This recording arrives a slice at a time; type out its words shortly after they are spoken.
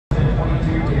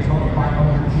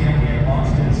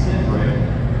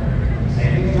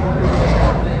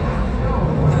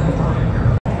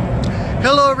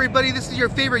everybody? This is your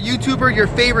favorite YouTuber, your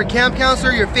favorite camp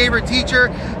counselor, your favorite teacher,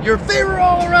 your favorite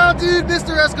all-around dude,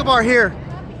 Mr. Escobar here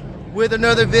with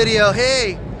another video.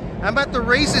 Hey, I'm at the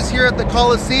races here at the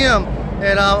Coliseum,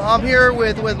 and I'm here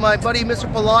with my buddy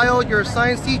Mr. Palayo, your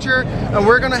science teacher, and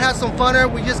we're gonna have some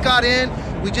fun. We just got in.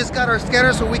 We just got our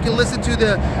scanner so we can listen to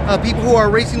the people who are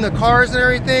racing the cars and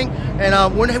everything.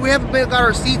 And we haven't got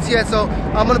our seats yet, so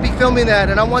I'm going to be filming that.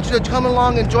 And I want you to come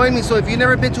along and join me. So if you've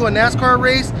never been to a NASCAR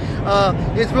race,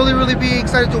 it's really be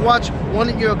excited to watch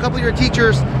a couple of your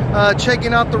teachers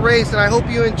checking out the race. And I hope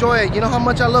you enjoy it. You know how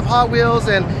much I love Hot Wheels,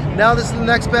 and now this is the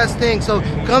next best thing. So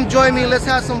come join me. Let's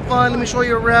have some fun. Let me show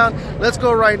you around. Let's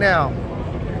go right now.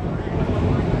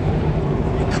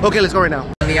 Okay, let's go right now.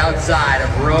 On the outside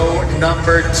of row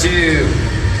number 2.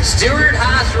 Stewart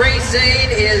Haas Racing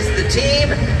is the team.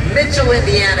 Mitchell,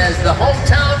 Indiana is the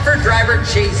hometown for driver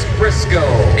Chase Briscoe.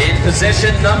 In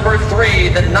position number 3,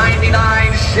 the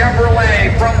 99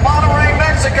 Chevrolet from Monterrey,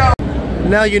 Mexico.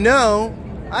 Now you know,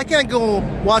 I can't go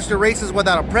watch the races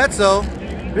without a pretzel.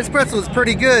 This pretzel is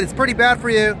pretty good. It's pretty bad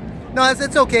for you. No,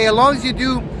 it's okay. As long as you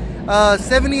do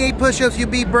 78 push-ups,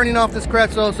 you'll be burning off this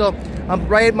pretzel. So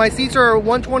my seats are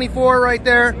 124 right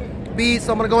there, B,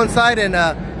 so I'm gonna go inside and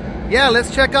yeah,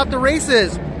 let's check out the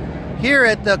races here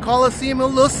at the Coliseum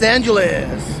of Los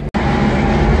Angeles.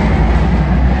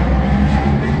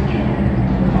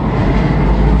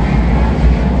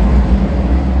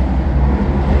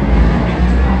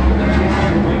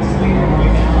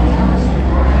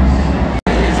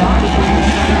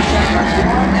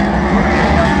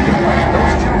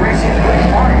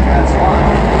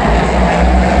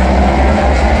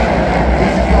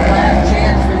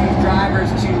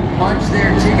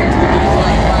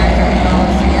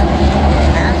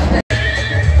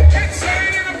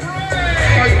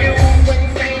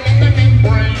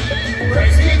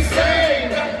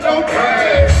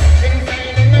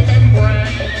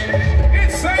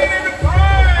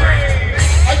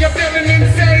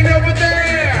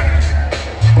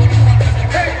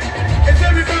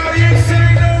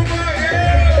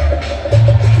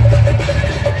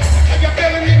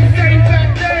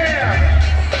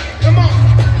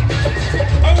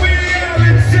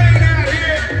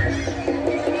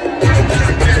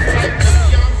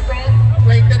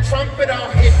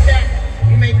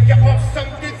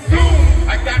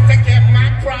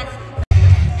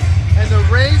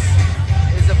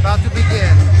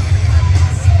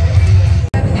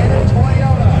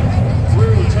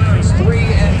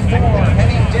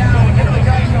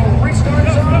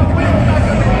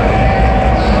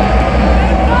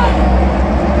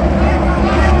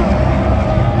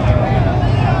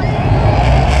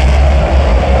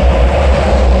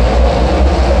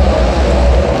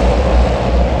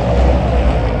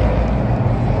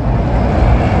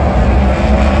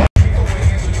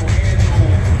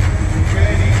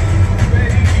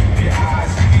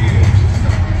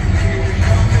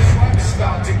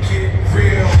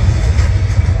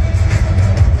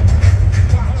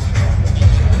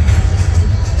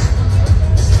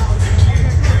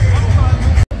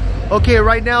 Okay,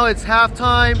 right now it's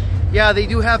halftime. Yeah, they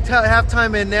do have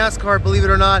halftime in NASCAR, believe it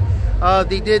or not.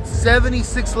 They did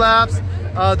 76 laps.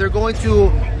 They're going to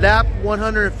lap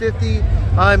 150.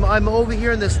 I'm over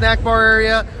here in the snack bar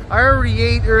area. I already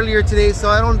ate earlier today, so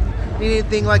I don't need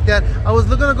anything like that. I was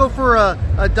looking to go for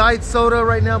a diet soda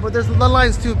right now, but the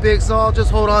line's too big, so I'll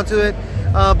just hold on to it.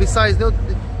 Besides,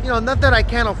 not that I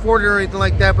can't afford it or anything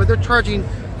like that, but they're charging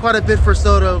quite a bit for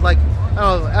soda, like, I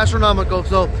don't know, astronomical,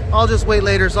 so I'll just wait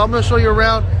later. So I'm going to show you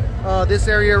around this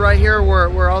area right here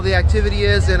where all the activity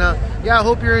is, and yeah, I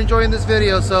hope you're enjoying this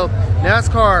video. So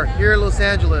NASCAR here in Los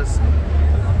Angeles.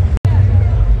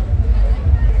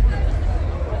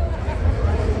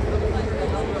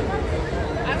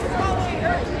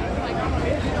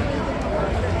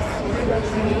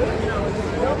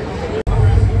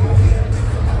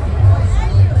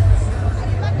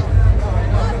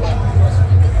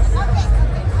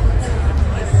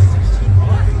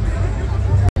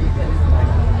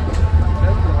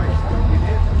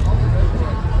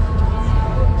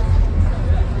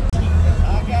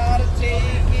 I gotta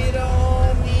take it on.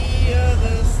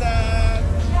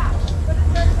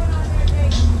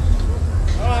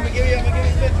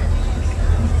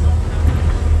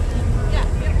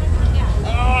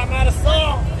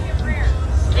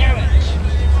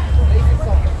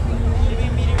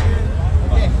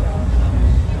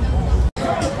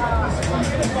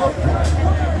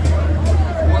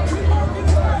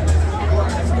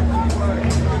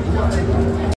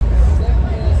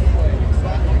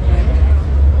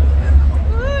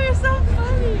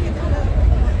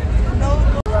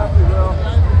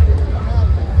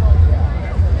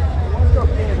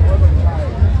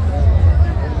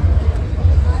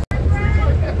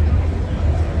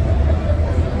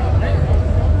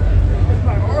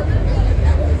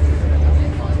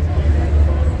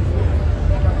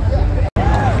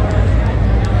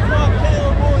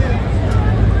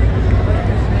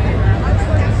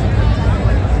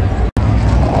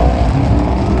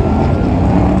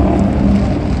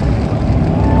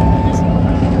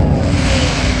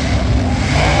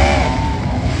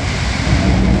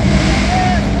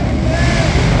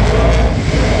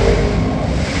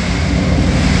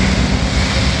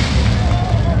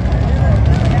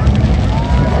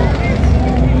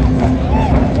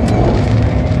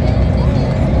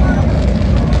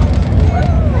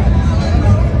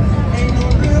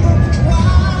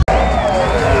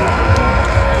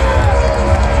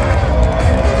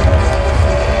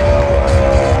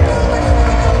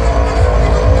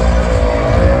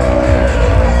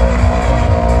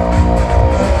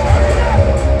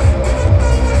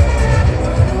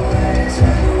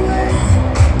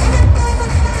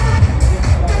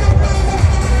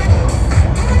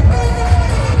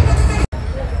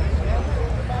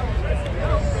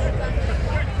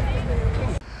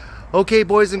 Okay,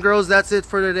 boys and girls, that's it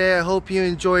for today. I hope you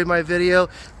enjoyed my video.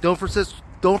 Don't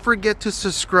forget to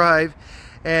subscribe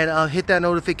and hit that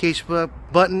notification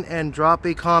button and drop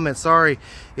a comment. Sorry,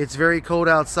 it's very cold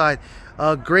outside.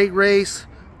 Great race,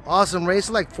 awesome race,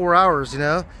 like 4 hours, you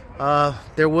know.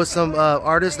 There was some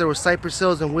artists. There was Cypress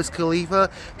Hills and Wiz Khalifa.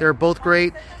 They're both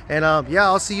great. And yeah,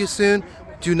 I'll see you soon.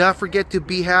 Do not forget to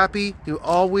be happy. Do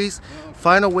always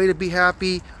find a way to be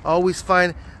happy. Always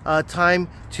find time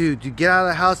to get out of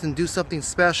the house and do something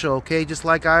special, okay? Just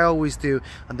like I always do.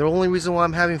 And the only reason why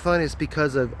I'm having fun is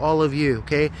because of all of you,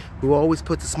 okay? Who always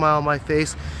puts a smile on my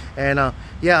face. And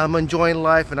yeah, I'm enjoying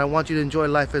life, and I want you to enjoy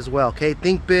life as well, okay?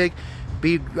 Think big.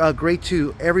 Be great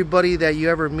to everybody that you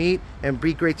ever meet, and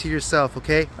be great to yourself,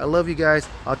 okay? I love you guys.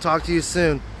 I'll talk to you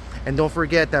soon. And don't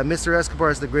forget that Mr.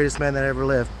 Escobar is the greatest man that ever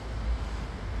lived.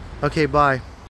 Okay, bye.